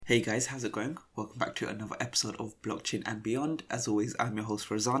Hey guys, how's it going? Welcome back to another episode of Blockchain and Beyond. As always, I'm your host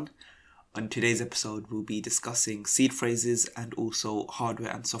Razan. On today's episode, we'll be discussing seed phrases and also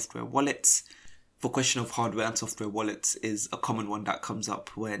hardware and software wallets. The question of hardware and software wallets is a common one that comes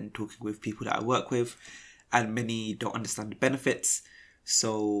up when talking with people that I work with, and many don't understand the benefits.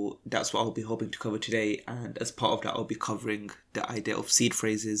 So that's what I'll be hoping to cover today, and as part of that I'll be covering the idea of seed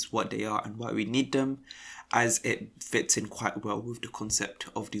phrases, what they are and why we need them, as it fits in quite well with the concept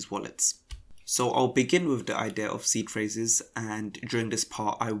of these wallets. So I'll begin with the idea of seed phrases, and during this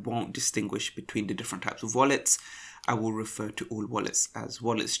part I won't distinguish between the different types of wallets. I will refer to all wallets as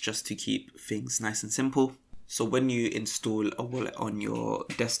wallets just to keep things nice and simple. So when you install a wallet on your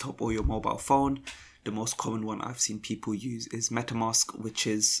desktop or your mobile phone, the most common one I've seen people use is MetaMask, which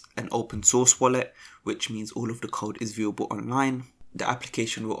is an open source wallet, which means all of the code is viewable online. The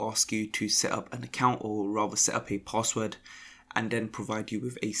application will ask you to set up an account, or rather set up a password, and then provide you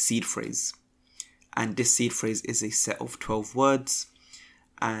with a seed phrase. And this seed phrase is a set of 12 words.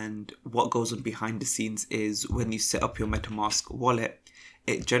 And what goes on behind the scenes is when you set up your MetaMask wallet,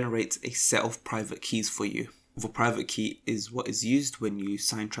 it generates a set of private keys for you. The private key is what is used when you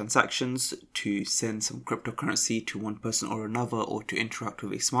sign transactions to send some cryptocurrency to one person or another, or to interact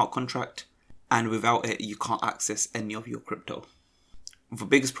with a smart contract. And without it, you can't access any of your crypto. The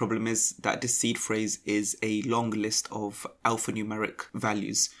biggest problem is that this seed phrase is a long list of alphanumeric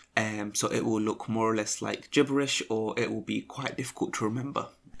values. So it will look more or less like gibberish, or it will be quite difficult to remember.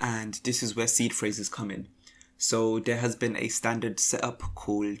 And this is where seed phrases come in. So there has been a standard setup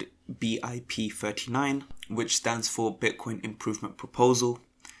called BIP39, which stands for Bitcoin Improvement Proposal.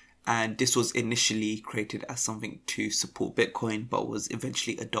 And this was initially created as something to support Bitcoin, but was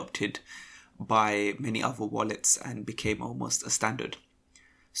eventually adopted by many other wallets and became almost a standard.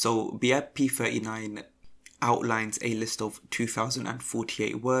 So BIP39 outlines a list of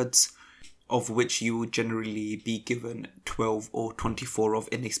 2,048 words, of which you will generally be given 12 or 24 of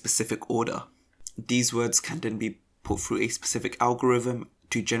in a specific order. These words can then be put through a specific algorithm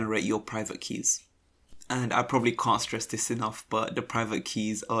to generate your private keys. And I probably can't stress this enough, but the private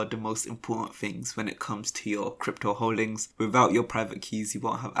keys are the most important things when it comes to your crypto holdings. Without your private keys, you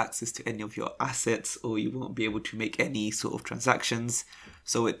won't have access to any of your assets, or you won't be able to make any sort of transactions.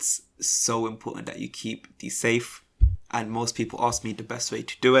 So it's so important that you keep these safe. And most people ask me the best way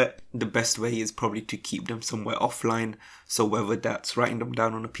to do it. The best way is probably to keep them somewhere offline. So whether that's writing them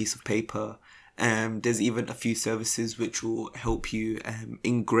down on a piece of paper, there's even a few services which will help you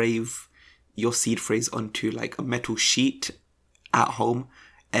engrave your seed phrase onto like a metal sheet at home,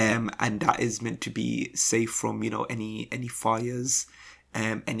 and that is meant to be safe from any fires,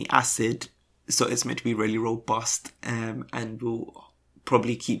 any acid. So it's meant to be really robust, and will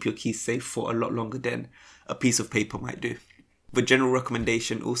probably keep your keys safe for a lot longer than a piece of paper might do. The general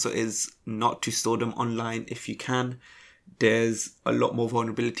recommendation also is not to store them online if you can. There's a lot more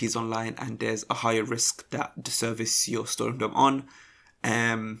vulnerabilities online, and there's a higher risk that the service you're storing them on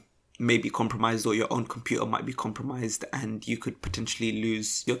may be compromised, or your own computer might be compromised, and you could potentially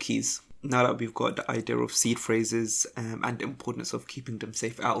lose your keys. Now that we've got the idea of seed phrases and the importance of keeping them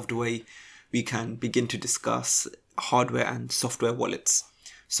safe out of the way, we can begin to discuss hardware and software wallets.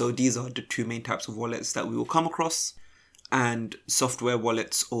 So these are the two main types of wallets that we will come across. And software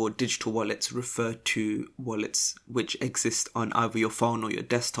wallets or digital wallets refer to wallets which exist on either your phone or your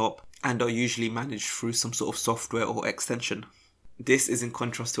desktop and are usually managed through some sort of software or extension. This is in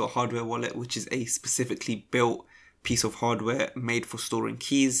contrast to a hardware wallet, which is a specifically built piece of hardware made for storing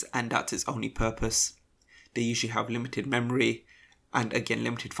keys, and that's its only purpose. They usually have limited memory and again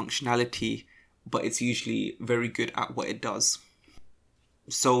limited functionality, but it's usually very good at what it does.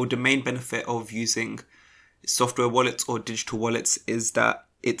 So the main benefit of using software wallets or digital wallets is that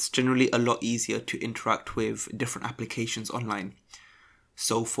it's generally a lot easier to interact with different applications online.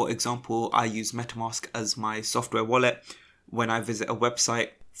 So for example, I use MetaMask as my software wallet. When I visit a website,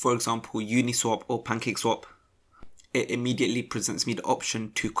 for example Uniswap or PancakeSwap, it immediately presents me the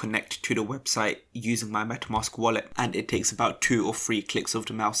option to connect to the website using my MetaMask wallet, and it takes about 2 or 3 clicks of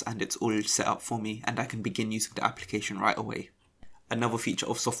the mouse and it's all set up for me, and I can begin using the application right away. Another feature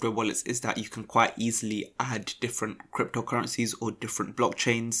of software wallets is that you can quite easily add different cryptocurrencies or different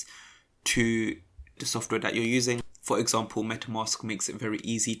blockchains to the software that you're using. For example, MetaMask makes it very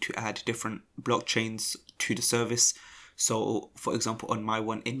easy to add different blockchains to the service. So, for example, on my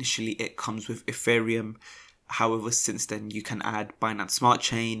one, initially it comes with Ethereum. However, since then you can add Binance Smart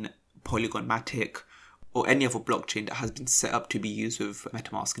Chain, Polygon Matic, or any other blockchain that has been set up to be used with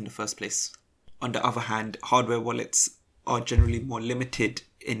MetaMask in the first place. On the other hand, hardware wallets are generally more limited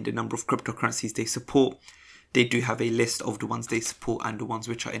in the number of cryptocurrencies they support. They do have a list of the ones they support and the ones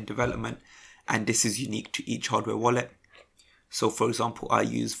which are in development, and this is unique to each hardware wallet. So for example, I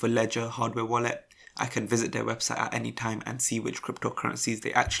use the Ledger hardware wallet. I can visit their website at any time and see which cryptocurrencies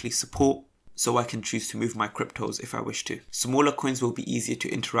they actually support, so I can choose to move my cryptos if I wish to. Smaller coins will be easier to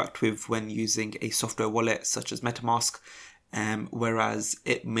interact with when using a software wallet such as MetaMask, whereas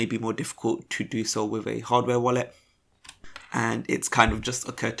it may be more difficult to do so with a hardware wallet. And it's kind of just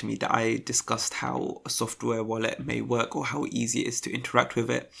occurred to me that I discussed how a software wallet may work or how easy it is to interact with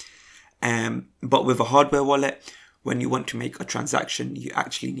it. But with a hardware wallet, when you want to make a transaction, you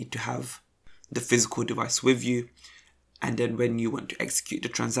actually need to have the physical device with you. And then when you want to execute the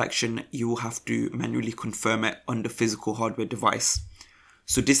transaction, you will have to manually confirm it on the physical hardware device.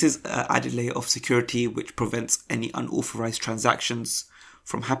 So this is an added layer of security which prevents any unauthorized transactions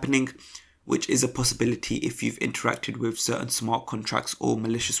from happening, which is a possibility if you've interacted with certain smart contracts or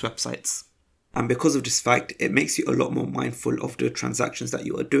malicious websites. And because of this fact, it makes you a lot more mindful of the transactions that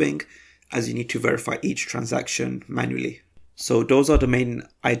you are doing, as you need to verify each transaction manually. So those are the main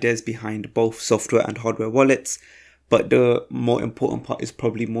ideas behind both software and hardware wallets, but the more important part is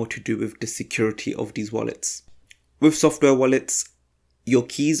probably more to do with the security of these wallets. With software wallets, your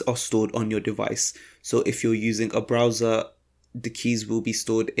keys are stored on your device. So if you're using a browser, the keys will be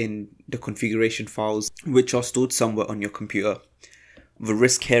stored in the configuration files, which are stored somewhere on your computer. The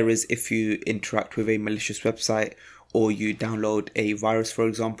risk here is if you interact with a malicious website, or you download a virus, for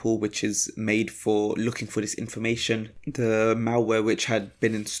example, which is made for looking for this information, the malware which had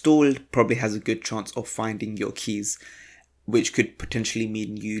been installed probably has a good chance of finding your keys, which could potentially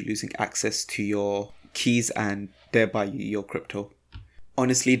mean you losing access to your keys and thereby your crypto.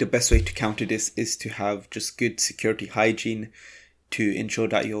 Honestly, the best way to counter this is to have just good security hygiene, to ensure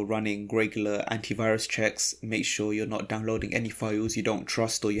that you're running regular antivirus checks, make sure you're not downloading any files you don't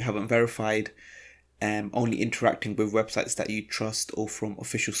trust or you haven't verified, only interacting with websites that you trust or from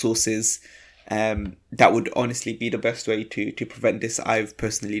official sources. That would honestly be the best way to prevent this. I've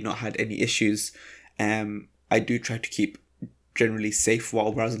personally not had any issues. I do try to keep generally safe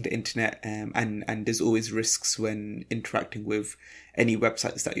while browsing the internet, and there's always risks when interacting with any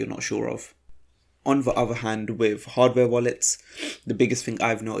websites that you're not sure of. On the other hand, with hardware wallets, the biggest thing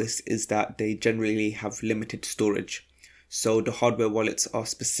I've noticed is that they generally have limited storage. So the hardware wallets are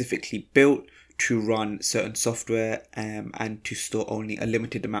specifically built to run certain software and to store only a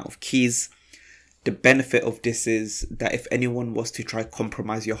limited amount of keys. The benefit of this is that if anyone was to try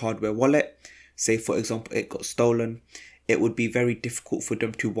compromise your hardware wallet, say for example it got stolen, it would be very difficult for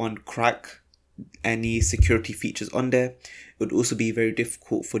them to crack any security features on there. It would also be very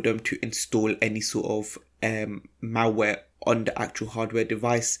difficult for them to install any sort of malware on the actual hardware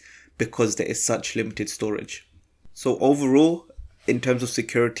device because there is such limited storage. So overall, in terms of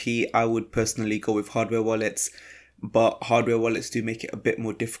security, I would personally go with hardware wallets, but hardware wallets do make it a bit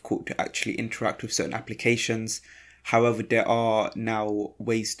more difficult to actually interact with certain applications. However, there are now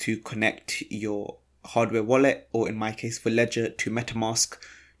ways to connect your hardware wallet, or in my case for Ledger, to MetaMask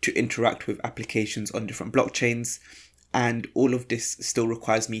to interact with applications on different blockchains. And all of this still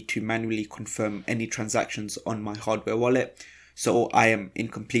requires me to manually confirm any transactions on my hardware wallet. So I am in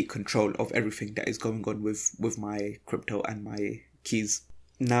complete control of everything that is going on with my crypto and my keys.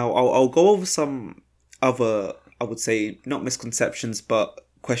 Now I'll go over some other, I would say, not misconceptions, but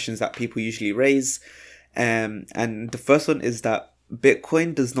questions that people usually raise. And the first one is that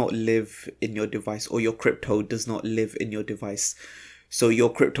Bitcoin does not live in your device, or your crypto does not live in your device. So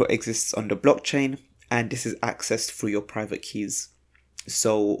your crypto exists on the blockchain, and this is accessed through your private keys.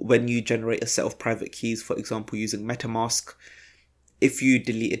 So when you generate a set of private keys, for example, using MetaMask, if you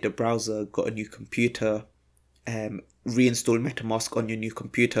deleted the browser, got a new computer, reinstall MetaMask on your new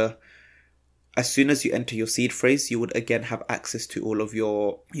computer, as soon as you enter your seed phrase, you would again have access to all of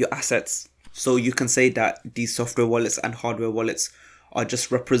your assets. So you can say that these software wallets and hardware wallets are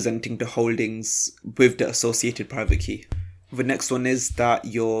just representing the holdings with the associated private key. The next one is that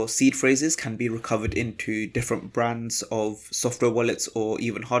your seed phrases can be recovered into different brands of software wallets or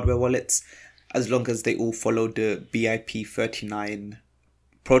even hardware wallets, as long as they all follow the BIP39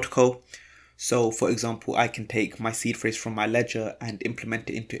 protocol. So for example, I can take my seed phrase from my Ledger and implement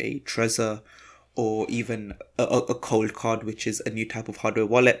it into a Trezor or even a Cold Card, which is a new type of hardware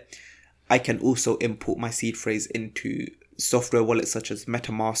wallet. I can also import my seed phrase into software wallets such as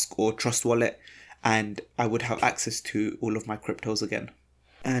MetaMask or Trust Wallet, and I would have access to all of my cryptos again.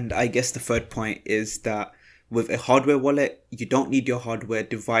 And I guess the third point is that with a hardware wallet, you don't need your hardware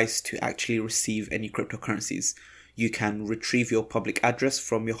device to actually receive any cryptocurrencies. You can retrieve your public address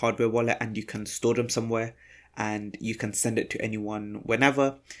from your hardware wallet and you can store them somewhere, and you can send it to anyone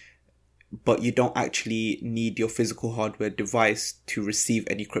whenever. but you don't actually need your physical hardware device to receive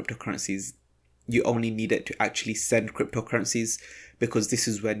any cryptocurrencies. You only need it to actually send cryptocurrencies, because this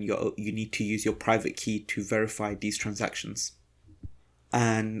is when you need to use your private key to verify these transactions.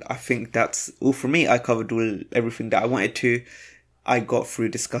 And I think that's all from me. I covered everything that I wanted to. I got through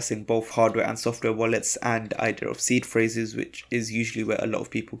discussing both hardware and software wallets and the idea of seed phrases, which is usually where a lot of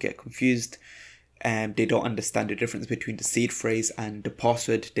people get confused. They don't understand the difference between the seed phrase and the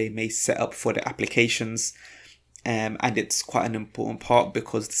password they may set up for their applications. And it's quite an important part,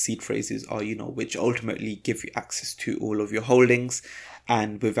 because the seed phrases are, which ultimately give you access to all of your holdings,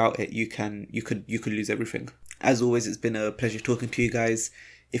 and without it, you could lose everything. As always, it's been a pleasure talking to you guys.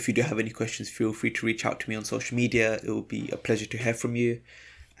 If you do have any questions, feel free to reach out to me on social media. It will be a pleasure to hear from you.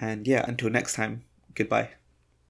 And yeah, until next time, goodbye.